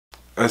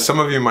As some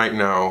of you might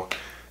know,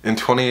 in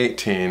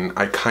 2018,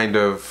 I kind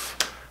of,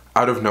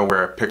 out of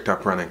nowhere, picked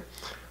up running.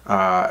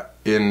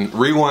 In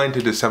rewind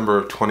to December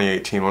of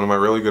 2018, one of my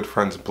really good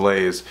friends,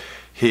 Blaze,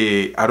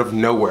 he, out of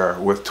nowhere,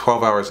 with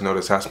 12 hours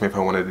notice, asked me if I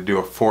wanted to do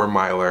a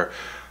 4-miler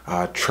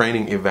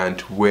training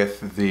event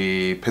with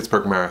the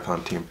Pittsburgh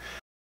Marathon team.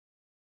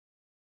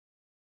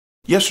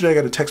 Yesterday I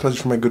got a text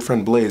message from my good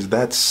friend Blaze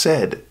that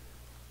said,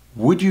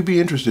 "Would you be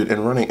interested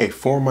in running a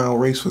 4-mile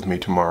race with me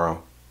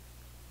tomorrow?"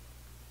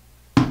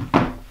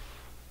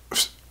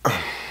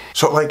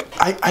 So like,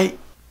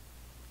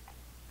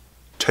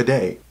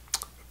 today,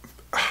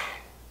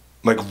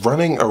 like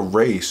running a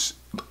race,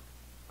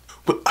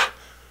 but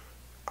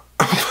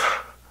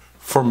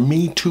for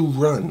me to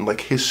run,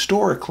 like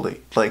historically,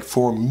 like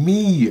for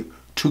me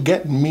to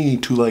get me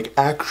to like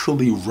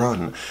actually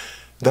run,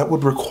 that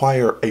would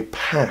require a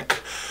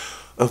pack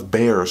of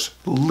bears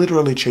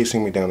literally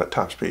chasing me down at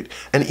top speed.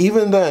 And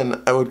even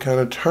then, I would kind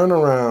of turn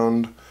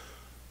around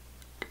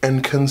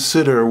and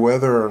consider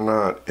whether or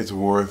not it's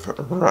worth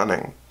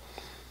running.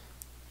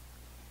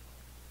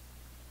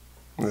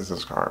 This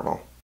is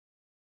horrible.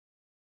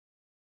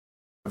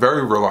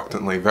 Very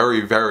reluctantly,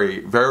 very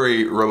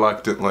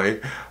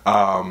reluctantly,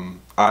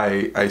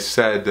 I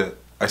said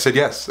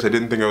yes. I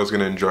didn't think I was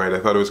going to enjoy it. I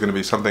thought it was going to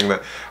be something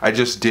that I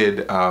just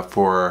did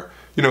for,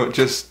 you know,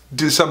 just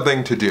do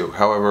something to do.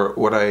 However,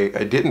 what I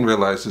didn't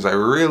realize is I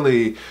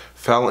really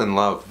fell in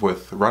love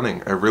with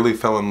running. I really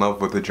fell in love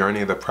with the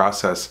journey, the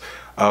process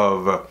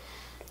of,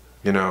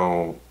 you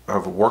know,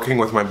 of working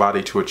with my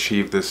body to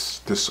achieve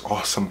this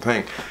awesome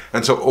thing.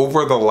 And so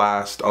over the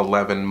last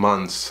 11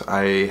 months,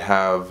 I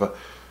have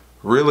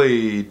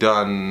really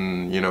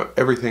done, you know,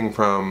 everything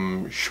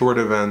from short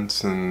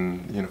events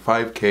and, you know,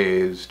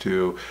 5Ks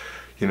to,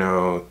 you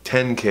know,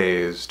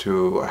 10Ks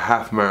to a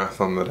half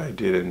marathon that I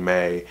did in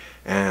May.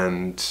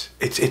 And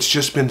it's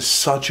just been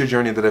such a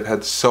journey that I've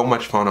had so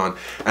much fun on.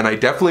 And I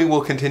definitely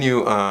will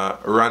continue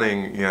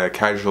running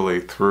casually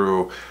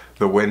through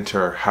the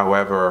winter.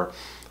 However,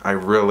 I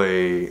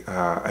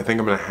think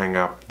I'm gonna hang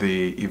up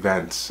the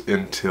events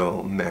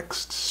until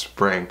next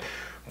spring.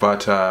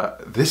 But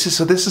this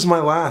is my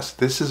last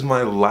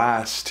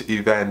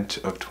event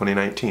of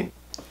 2019.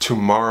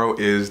 Tomorrow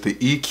is the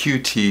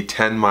EQT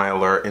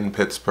 10-miler in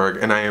Pittsburgh,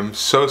 and I am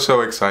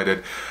so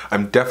excited.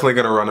 I'm definitely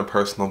gonna run a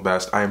personal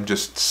best. I am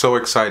just so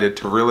excited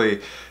to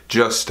really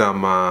just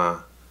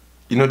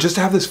you know, just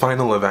to have this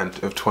final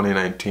event of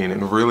 2019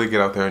 and really get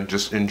out there and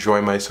just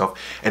enjoy myself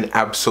and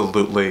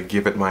absolutely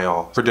give it my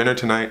all. For dinner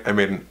tonight, I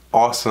made an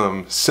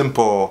awesome,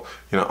 simple,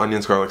 you know,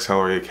 onions, garlic,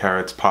 celery,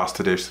 carrots,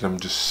 pasta dish that I'm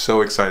just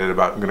so excited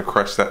about. I'm gonna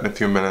crush that in a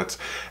few minutes.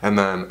 And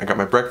then I got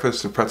my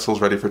breakfast, the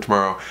pretzels ready for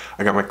tomorrow.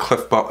 I got my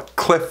Cliff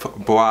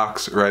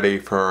Blocks ready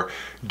for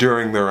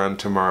during the run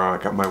tomorrow. I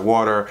got my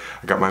water,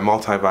 I got my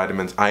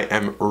multivitamins. I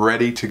am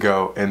ready to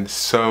go and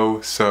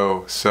so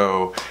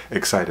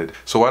excited.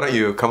 So why don't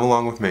you come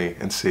along with me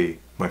and see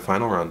my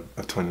final run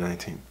of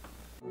 2019.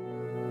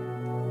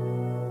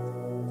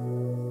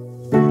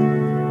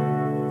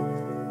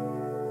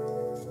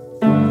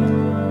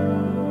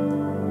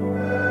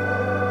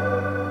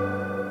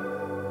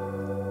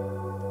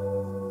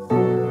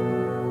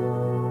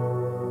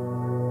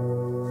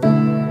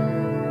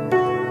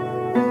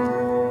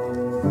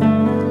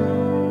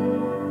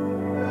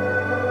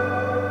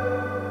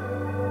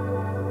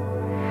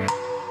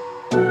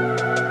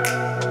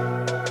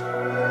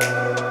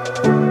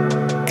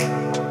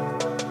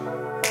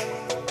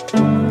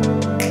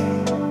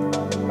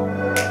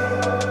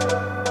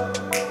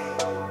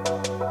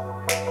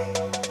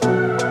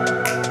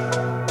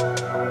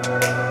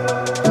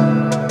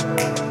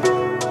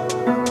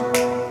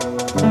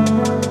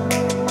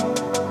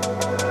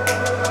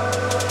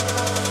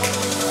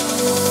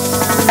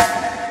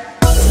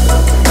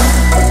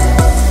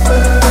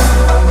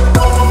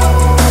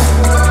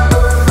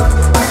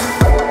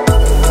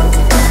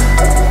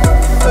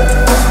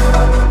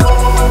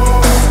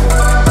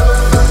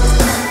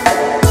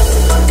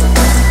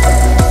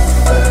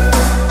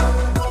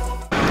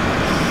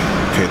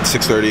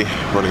 It's 6:30,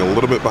 running a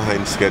little bit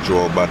behind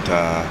schedule, but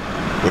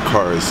the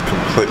car is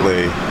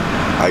completely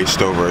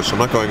iced over, so I'm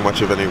not going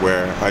much of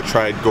anywhere. I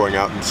tried going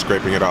out and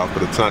scraping it off,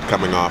 but it's not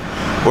coming off.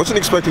 Wasn't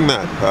expecting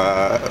that.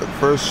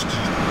 First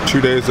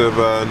 2 days of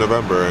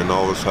November, and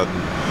all of a sudden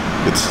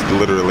it's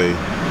literally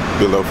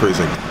below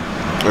freezing.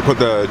 I put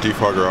the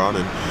defogger on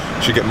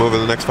and should get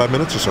moving in the next 5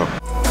 minutes or so.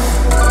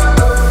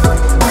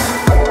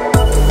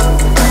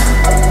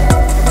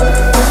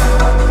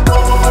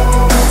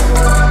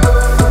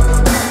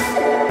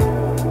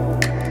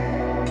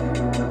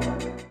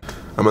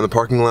 I'm in the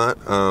parking lot.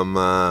 I'm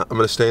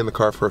gonna stay in the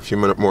car for a few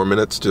more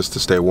minutes just to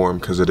stay warm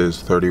because it is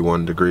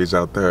 31 degrees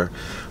out there.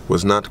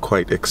 Was not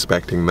quite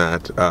expecting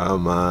that.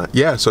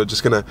 Yeah, so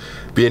just gonna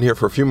be in here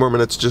for a few more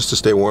minutes just to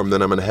stay warm.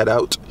 Then I'm gonna head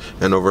out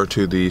and over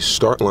to the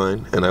start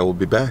line, and I will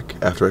be back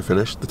after I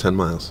finish the 10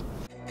 miles.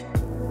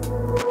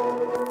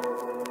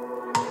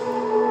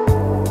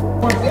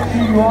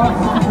 Keep your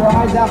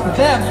eyes out for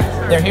them.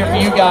 They're here for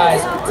you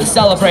guys to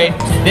celebrate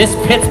this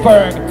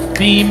Pittsburgh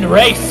themed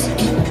race.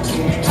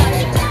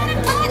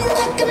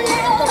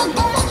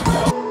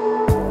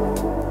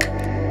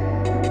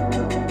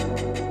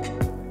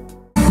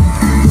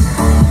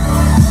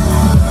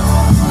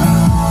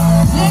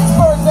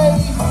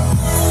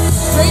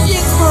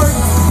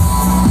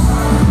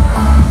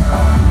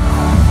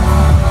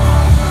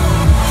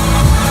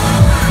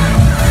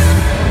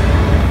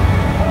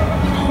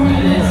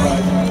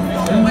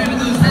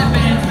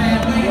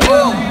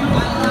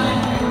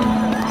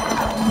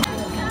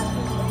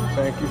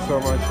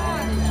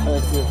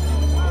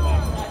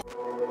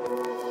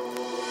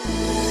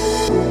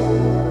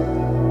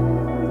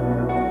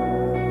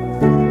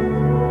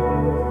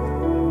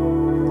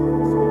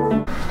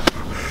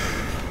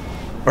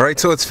 Alright,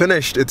 so it's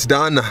finished. It's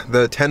done.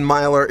 The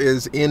 10-miler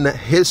is in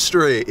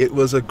history. It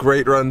was a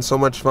great run, so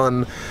much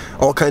fun.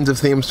 All kinds of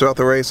themes throughout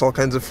the race, all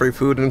kinds of free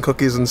food and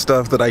cookies and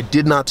stuff that I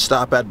did not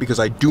stop at because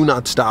I do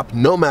not stop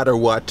no matter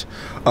what.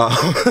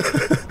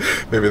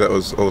 Maybe that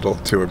was a little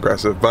too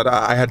aggressive, but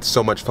I had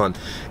so much fun.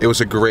 It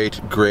was a great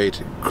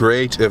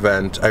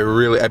event.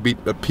 I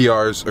beat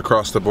PRs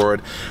across the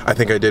board. I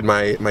think I did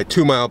my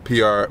 2-mile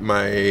PR,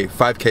 my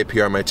 5K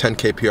PR, my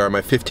 10K PR,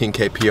 my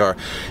 15K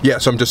PR. Yeah,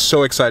 so I'm just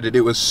so excited.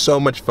 It was so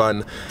much fun.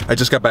 I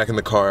just got back in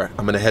the car.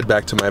 I'm gonna head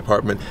back to my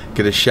apartment,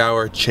 get a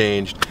shower,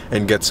 changed,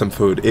 and get some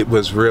food. It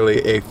was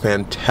really a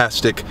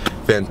fantastic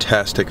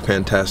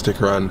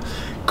run.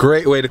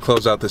 Great way to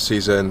close out the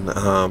season.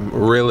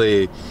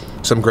 Really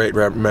some great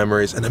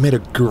memories, and I made a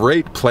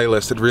great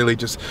playlist that really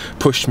just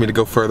pushed me to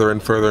go further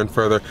and further and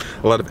further.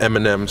 A lot of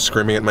Eminem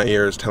screaming at my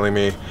ears, telling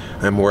me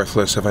I'm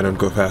worthless if I don't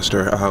go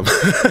faster.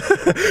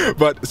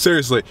 But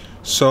seriously,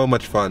 so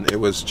much fun. It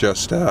was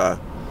just,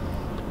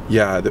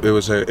 yeah, it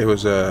was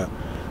a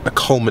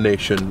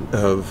culmination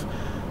of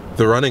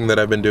the running that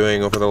I've been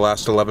doing over the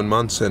last 11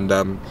 months, and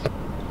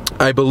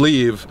I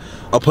believe,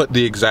 I'll put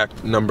the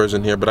exact numbers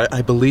in here, but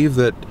I believe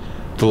that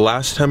the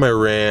last time I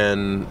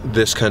ran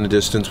this kind of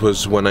distance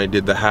was when I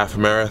did the half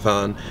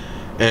marathon,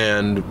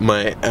 and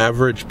my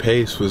average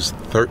pace was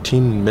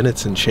 13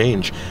 minutes and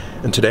change.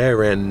 And today I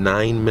ran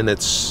 9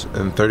 minutes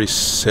and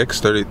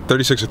 36 or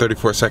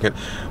 34 second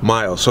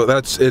miles. So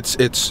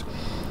it's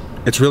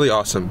really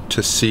awesome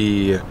to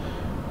see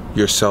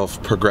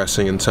yourself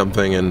progressing in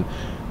something, and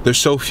there's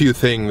so few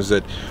things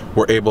that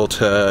we're able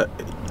to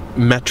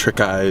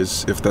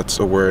metricize, if that's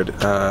a word,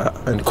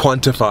 and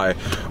quantify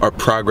our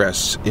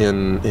progress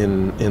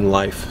in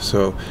life.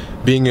 So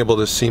being able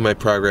to see my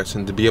progress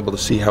and to be able to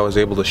see how I was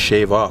able to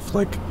shave off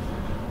like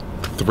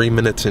 3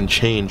 minutes and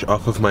change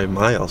off of my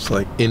miles,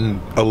 like in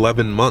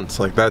 11 months,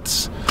 like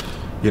that's,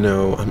 you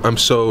know, I'm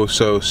so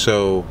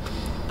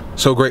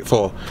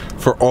grateful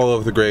for all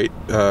of the great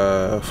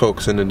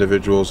folks and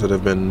individuals that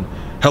have been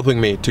helping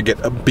me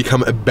to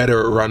become a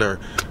better runner.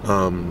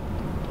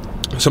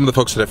 Some of the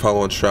folks that I follow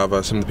on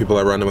Strava, some of the people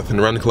I run with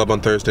in Run Club on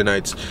Thursday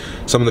nights,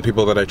 some of the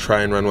people that I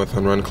try and run with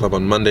on Run Club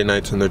on Monday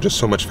nights, and they're just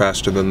so much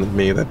faster than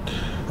me that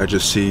I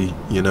just see,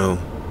 you know,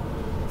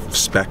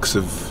 specks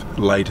of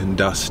light and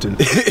dust in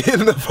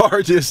the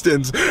far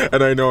distance,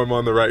 and I know I'm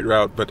on the right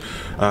route. But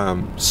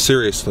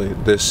seriously,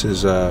 this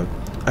is, I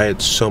had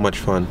so much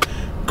fun.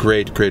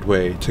 Great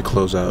way to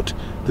close out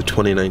the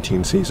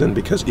 2019 season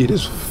because it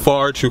is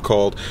far too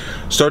cold.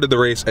 Started the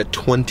race at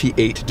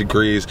 28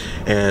 degrees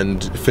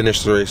and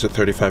finished the race at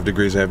 35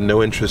 degrees. I have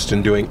no interest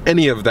in doing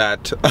any of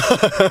that.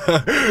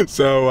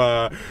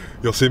 So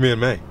you'll see me in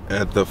May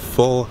at the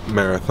full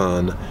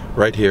marathon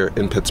right here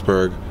in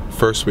Pittsburgh,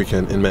 first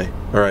weekend in May.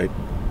 All right,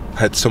 I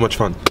had so much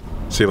fun.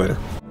 See you later.